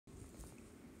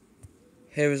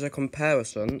Here is a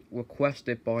comparison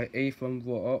requested by Ethan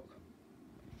Rock.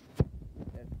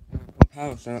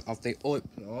 Comparison of the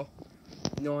Oypla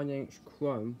 9-inch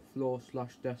chrome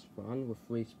floor/desk fan with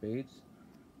 3 speeds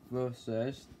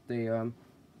versus the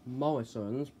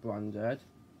Morrison's branded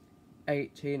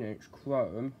 18-inch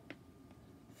chrome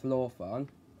floor fan,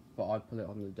 but I put it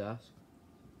on the desk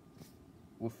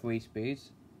with 3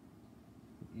 speeds.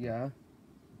 Yeah.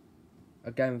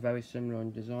 Again, very similar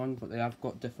in design, but they have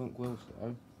got different grills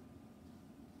though.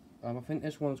 I think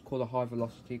this one's called a high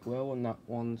velocity grill and that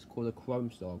one's called a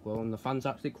chrome style grill, and the fan's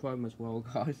actually chrome as well,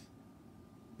 guys.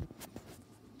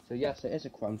 So yes, it is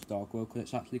a chrome style grill because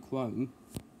it's actually chrome.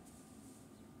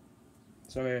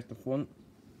 So here's the front.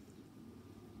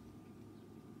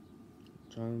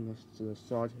 Turn this to the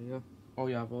side here. Oh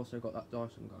yeah, I've also got that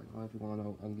Dyson going on if you want to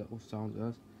know what a little sound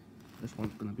is. This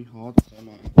one's going to be hard, so I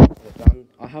might have to put it down.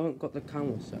 I haven't got the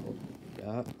camera settled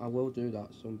yet. I will do that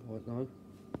at some point though.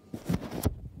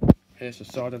 Here's the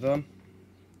side of them.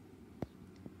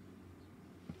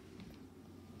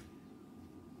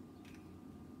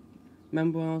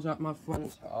 Remember when I was at my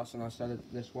friend's house and I said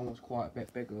that this one was quite a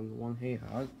bit bigger than the one he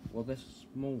had? Well, this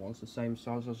small one's the same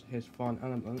size as his Fine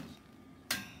Elements.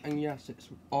 And yes,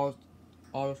 I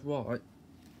was right.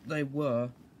 They were.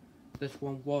 This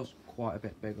one was quite a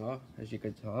bit bigger, as you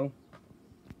can tell.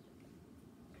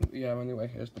 Yeah, anyway,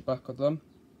 here's the back of them.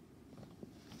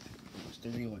 It's the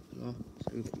Oypla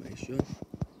information.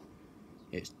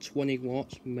 It's 20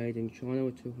 watts, made in China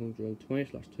with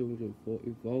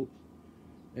 220/240 volts.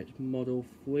 It's model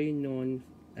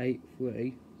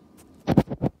 3983.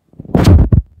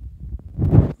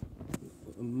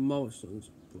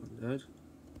 Morrison's branded.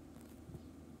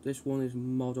 This one is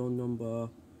model number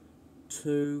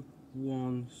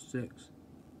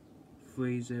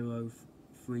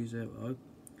 2163030.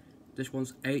 This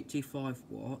one's 85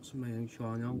 watts, made in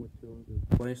China with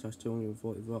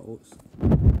 220/240 volts.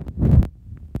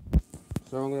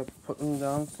 So I'm going to put them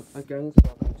down again so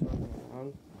I can turn them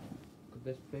around. Because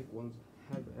this big one's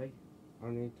heavy, I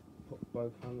need to put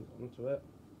both hands onto it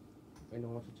in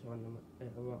order to turn them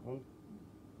around.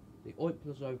 The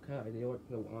Oypla's okay, the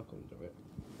Oypla one I couldn't do it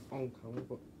on camera,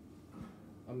 but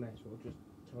I may as well just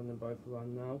turn them both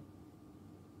around now.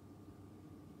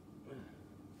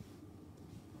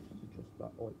 Just adjust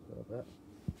that Oypla a bit.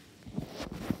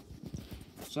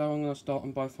 So I'm going to start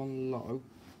them both on low.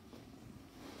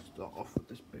 Start off with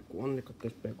this big one, because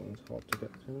this big one's hard to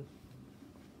get to.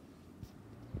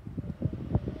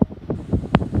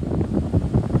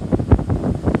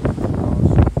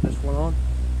 This one on.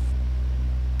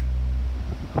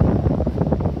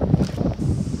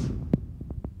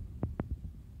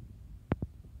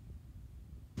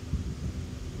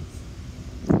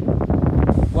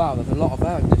 Wow, there's a lot of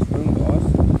air in this room, guys.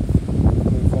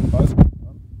 Move on both.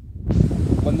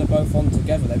 When they're both on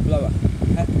together, they blow a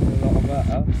heck of a lot of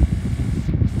air.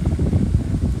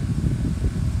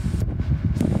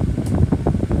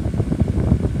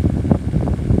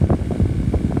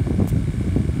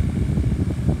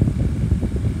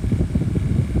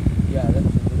 Yeah, this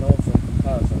is an awesome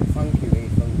comparison. Thank you,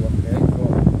 Ethan Rocky, for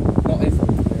not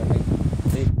Ethan really,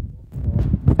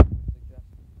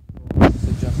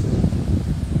 suggesting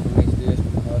for me to do this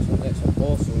comparison. It's an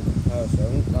awesome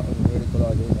comparison. That was a really good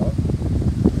idea though.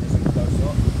 It's a close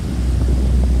up.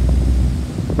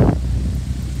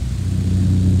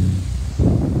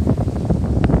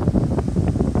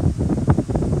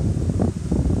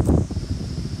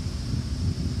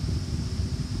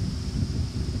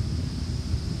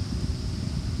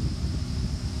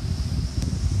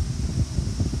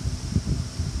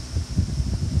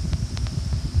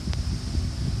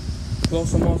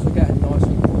 Plus I'm also getting nice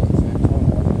and cool at the same time.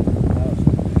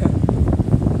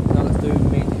 Now let's do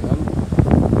medium.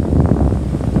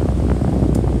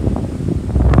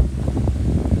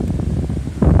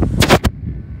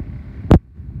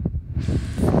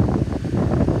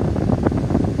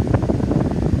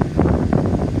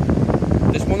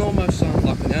 This one almost sounds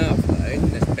like an airplane,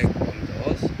 this big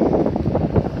one does.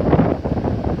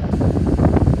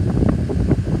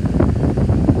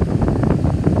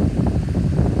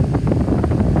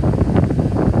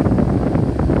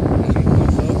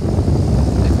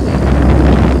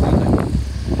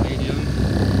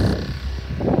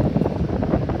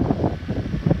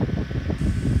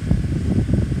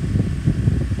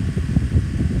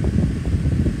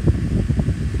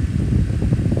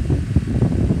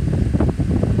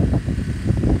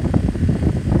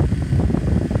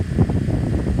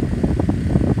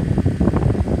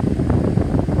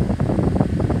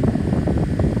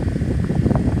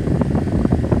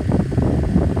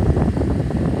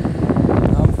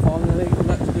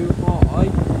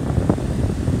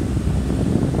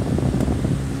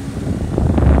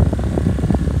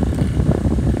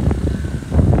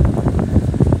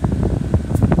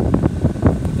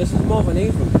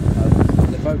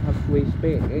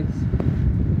 speeds.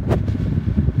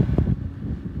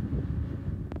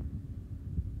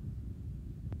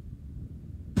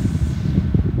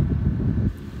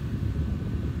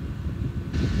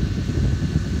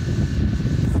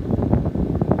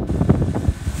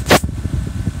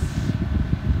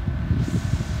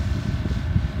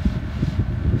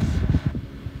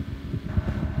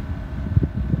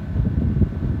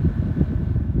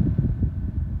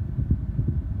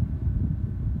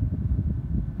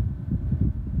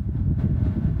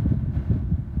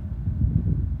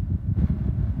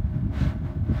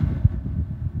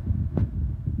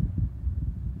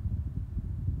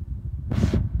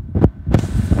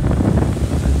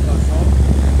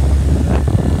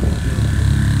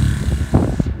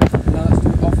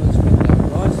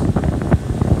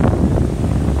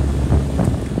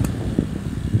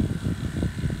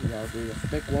 Do the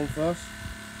thick one first,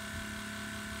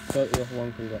 so the other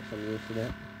one can get some use in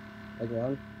it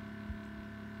again.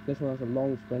 This one has a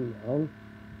long spin down.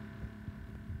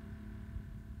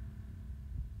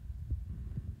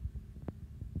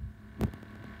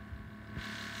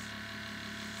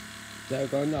 There we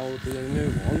go, now we'll do the new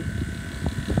one.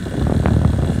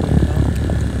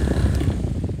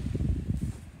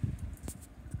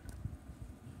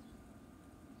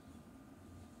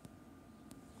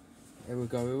 Here we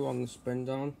go, on the spin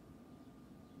down.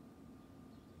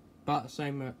 About the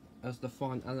same as the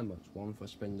Fine Elements one for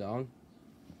spin down.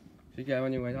 So yeah,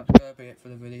 anyway, that's going to be it for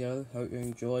the video. Hope you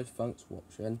enjoyed, thanks for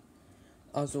watching.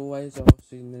 As always, I'll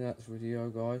see you in the next video,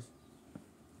 guys.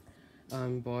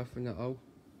 And bye for now.